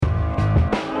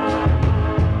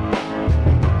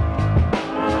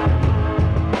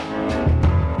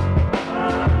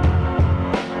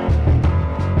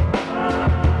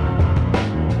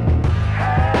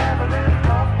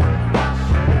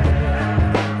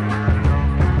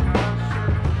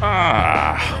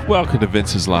Welcome to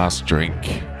Vince's Last Drink.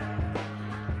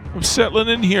 I'm settling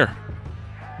in here.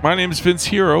 My name is Vince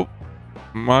Hero.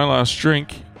 My last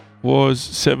drink was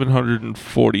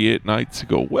 748 nights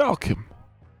ago. Welcome.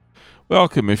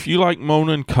 Welcome. If you like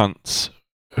moaning cunts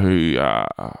who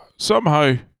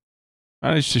somehow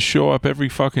manage to show up every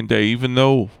fucking day, even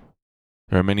though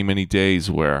there are many, many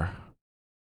days where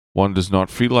one does not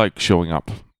feel like showing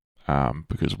up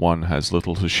because one has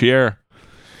little to share.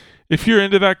 If you're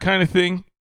into that kind of thing,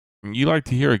 and you like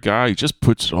to hear a guy who just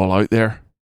puts it all out there,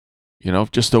 you know,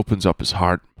 just opens up his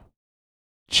heart,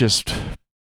 just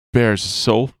bears his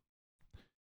soul,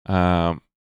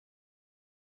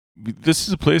 this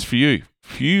is a place for you.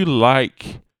 If you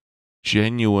like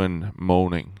genuine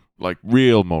moaning, like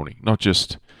real moaning, not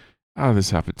just, this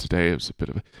happened today, it was a bit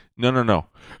of a... No.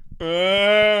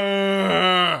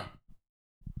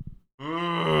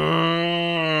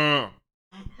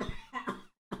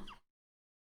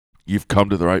 You've come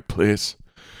to the right place.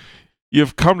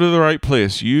 You've come to the right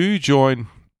place. You join,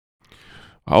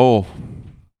 a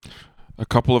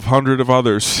couple of hundred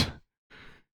others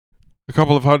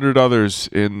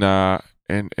in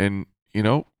you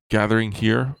know, gathering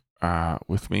here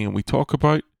with me, and we talk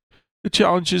about the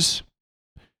challenges,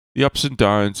 the ups and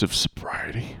downs of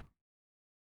sobriety.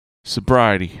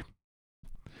 Sobriety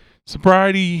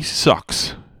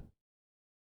sucks.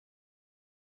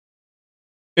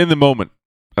 In the moment.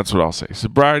 That's what I'll say.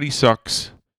 Sobriety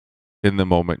sucks in the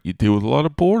moment. You deal with a lot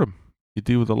of boredom. You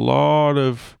deal with a lot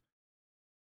of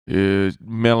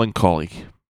melancholy.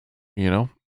 You know?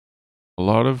 A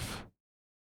lot of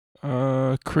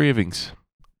cravings.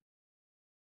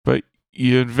 But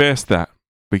you invest that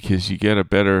because you get a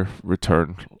better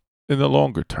return in the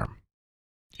longer term.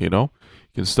 You know?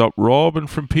 You can stop robbing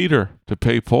from Peter to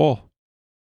pay Paul.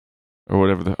 Or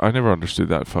whatever. I never understood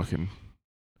that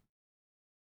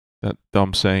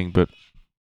dumb saying, but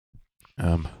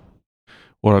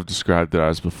what I've described it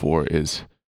as before is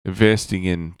investing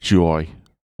in joy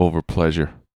over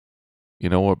pleasure. You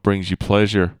know, what brings you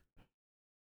pleasure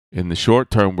in the short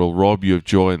term will rob you of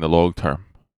joy in the long term.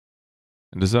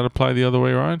 And does that apply the other way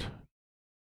around?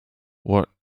 What?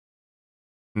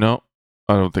 No,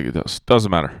 I don't think it does.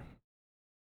 Doesn't matter.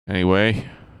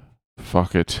 Anyway,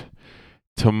 fuck it.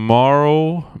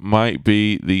 Tomorrow might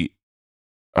be the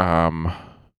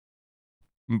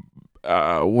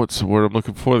what's the word I'm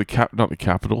looking for? Not the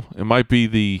capital. It might be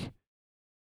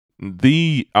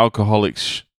the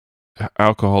alcoholics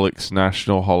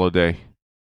national holiday.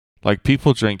 Like,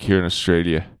 people drink here in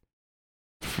Australia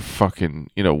for fucking,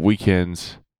 you know,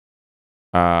 weekends,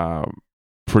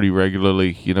 pretty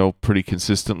regularly, you know, pretty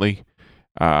consistently.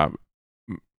 Go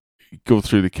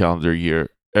through the calendar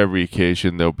year, every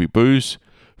occasion there'll be booze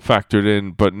factored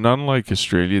in, but none like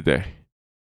Australia Day.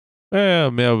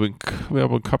 Well, Melbourne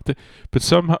Cup Day, but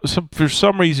for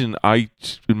some reason,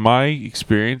 in my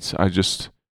experience, I've just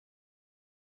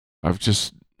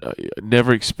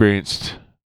never experienced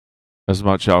as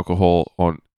much alcohol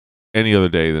on any other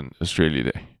day than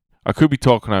Australia Day. I could be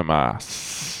talking out my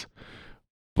ass,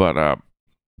 but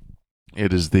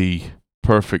it is the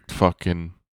perfect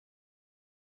fucking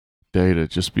day to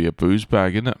just be a booze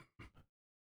bag, isn't it?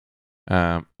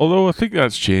 Although I think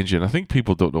that's changing. I think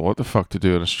people don't know what the fuck to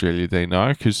do on Australia Day now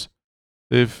because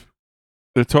they're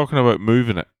talking about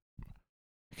moving it.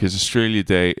 Because Australia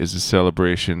Day is a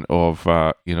celebration of,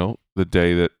 you know, the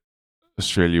day that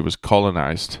Australia was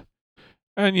colonized.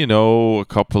 And, you know, a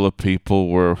couple of people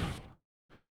were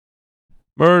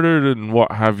murdered and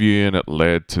what have you, and it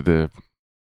led to the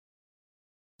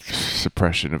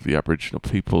suppression of the Aboriginal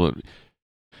people.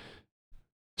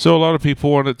 So a lot of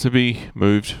people want it to be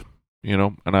moved. You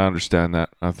know, and I understand that.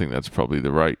 I think that's probably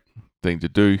the right thing to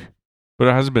do. But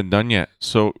it hasn't been done yet.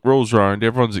 So it rolls around.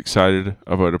 Everyone's excited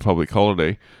about a public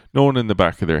holiday. No one in the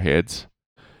back of their heads.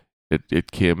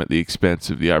 It came at the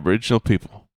expense of the Aboriginal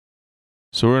people.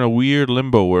 So we're in a weird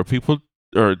limbo where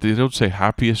they don't say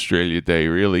Happy Australia Day,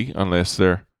 really, unless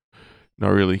they're not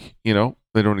really, you know,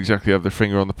 they don't exactly have their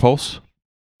finger on the pulse.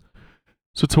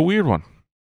 So it's a weird one.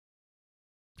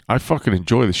 I fucking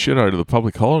enjoy the shit out of the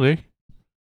public holiday.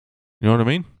 You know what I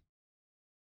mean?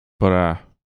 But,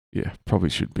 yeah, probably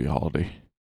shouldn't be a holiday.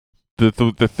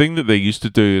 The thing that they used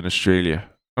to do in Australia,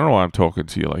 I don't know why I'm talking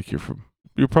to you like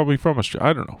you're probably from Australia.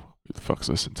 I don't know who the fuck's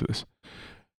listening to this.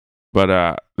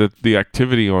 But, the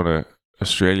activity on a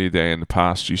Australia Day in the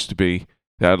past used to be,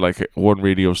 they had like one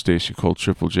radio station called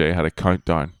Triple J had a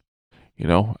countdown, you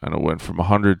know, and it went from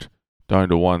 100 down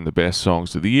to 1, the best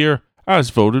songs of the year, as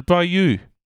voted by you.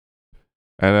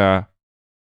 And,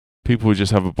 people would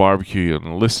just have a barbecue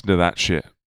and listen to that shit.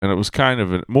 And it was kind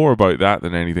of more about that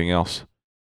than anything else.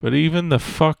 But even the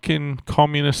fucking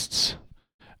communists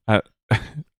at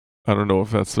I don't know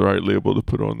if that's the right label to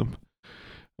put on them.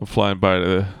 I'm flying by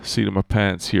the seat of my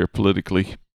pants here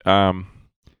politically. Yeah,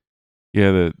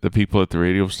 the people at the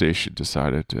radio station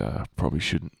decided probably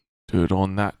shouldn't do it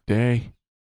on that day.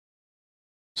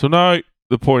 So now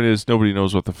the point is nobody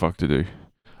knows what the fuck to do.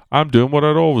 I'm doing what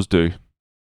I'd always do.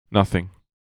 Nothing.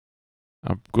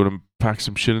 I'm going to pack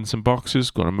some shit in some boxes,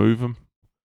 going to move them.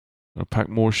 Going to pack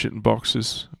more shit in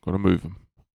boxes, going to move them.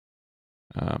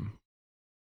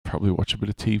 Probably watch a bit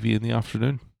of TV in the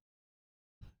afternoon.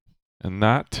 And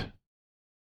that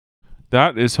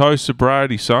is how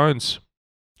sobriety sounds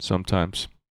sometimes.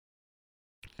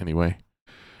 Anyway,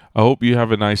 I hope you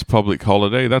have a nice public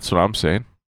holiday. That's what I'm saying.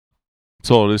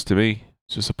 That's all it is to me.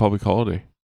 It's just a public holiday.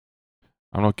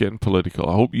 I'm not getting political.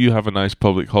 I hope you have a nice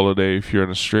public holiday if you're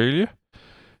in Australia.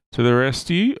 To the rest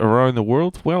of you around the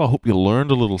world, well, I hope you learned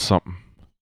a little something.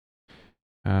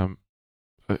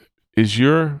 Is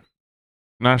your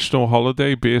national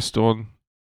holiday based on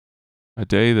a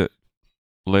day that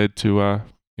led to,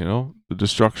 the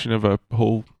destruction of a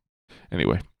whole...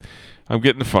 Anyway, I'm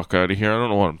getting the fuck out of here. I don't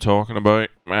know what I'm talking about.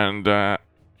 And, I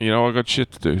got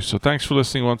shit to do. So thanks for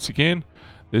listening once again.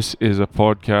 This is a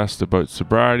podcast about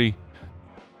sobriety.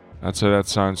 That's how that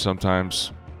sounds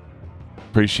sometimes.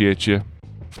 Appreciate you.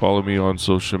 Follow me on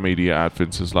social media at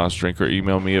Vince's Last Drink or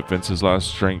email me at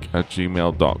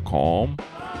vinceslastdrink@gmail.com.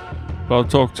 I'll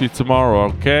talk to you tomorrow,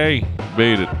 okay?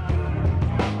 Beat it.